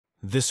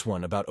This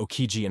one about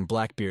Okiji and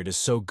Blackbeard is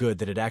so good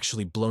that it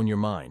actually blown your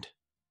mind,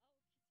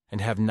 and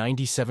have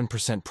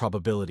 97%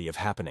 probability of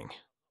happening.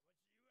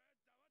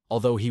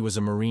 Although he was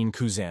a Marine,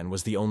 Kuzan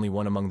was the only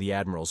one among the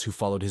admirals who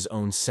followed his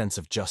own sense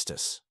of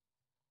justice.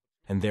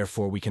 And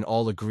therefore we can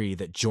all agree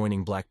that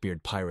joining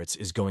Blackbeard pirates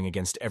is going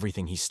against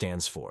everything he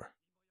stands for.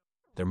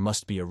 There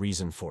must be a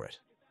reason for it,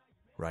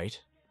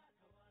 right?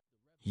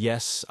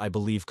 Yes, I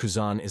believe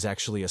Kuzan is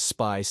actually a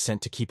spy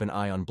sent to keep an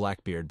eye on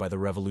Blackbeard by the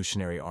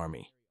Revolutionary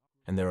Army,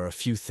 and there are a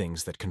few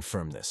things that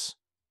confirm this.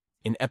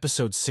 In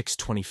episode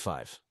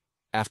 625,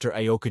 after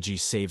Aokiji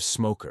saves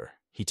Smoker,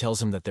 he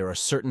tells him that there are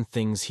certain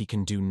things he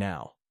can do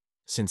now,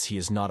 since he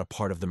is not a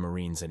part of the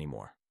Marines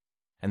anymore,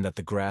 and that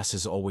the grass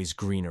is always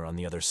greener on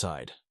the other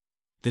side.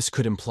 This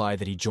could imply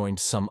that he joined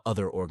some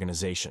other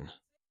organization.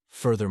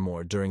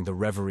 Furthermore, during the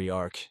Reverie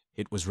arc,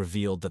 it was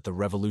revealed that the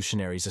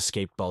revolutionaries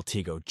escaped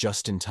Baltigo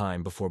just in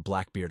time before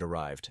Blackbeard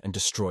arrived and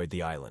destroyed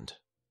the island.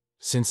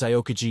 Since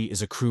Aokiji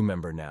is a crew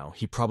member now,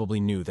 he probably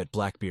knew that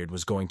Blackbeard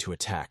was going to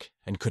attack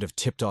and could have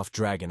tipped off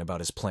Dragon about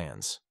his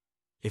plans.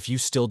 If you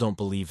still don't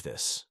believe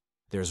this,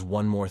 there's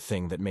one more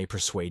thing that may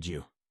persuade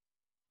you.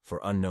 For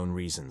unknown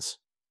reasons.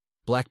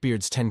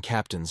 Blackbeard's 10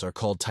 captains are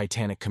called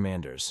Titanic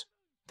commanders.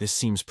 This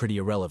seems pretty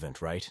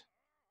irrelevant, right?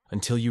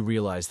 Until you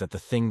realize that the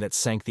thing that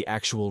sank the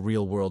actual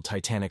real-world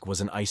Titanic was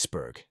an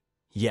iceberg.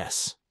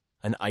 Yes,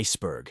 an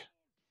iceberg.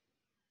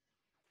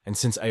 And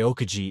since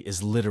Aokiji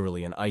is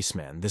literally an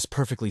iceman, this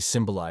perfectly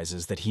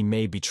symbolizes that he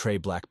may betray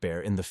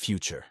Blackbeard in the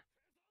future.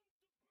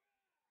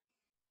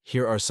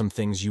 Here are some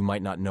things you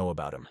might not know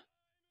about him.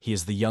 He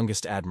is the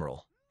youngest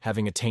admiral,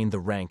 having attained the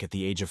rank at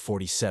the age of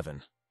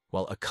 47,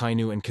 while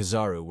Akainu and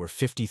Kizaru were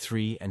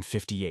 53 and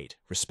 58,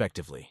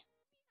 respectively.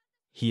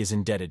 He is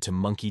indebted to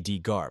Monkey D.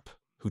 Garp,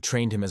 who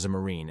trained him as a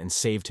Marine and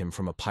saved him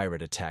from a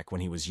pirate attack when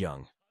he was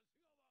young.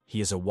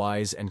 He is a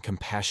wise and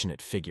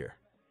compassionate figure,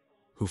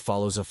 who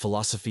follows a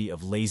philosophy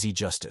of lazy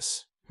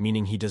justice,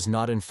 meaning he does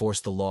not enforce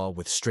the law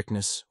with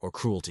strictness or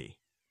cruelty.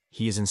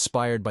 He is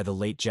inspired by the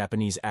late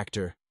Japanese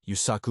actor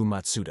Yusaku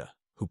Matsuda,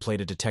 who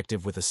played a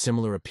detective with a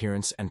similar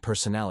appearance and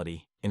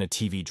personality in a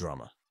TV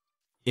drama.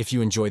 If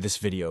you enjoy this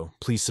video,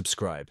 please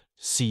subscribe.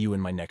 See you in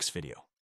my next video.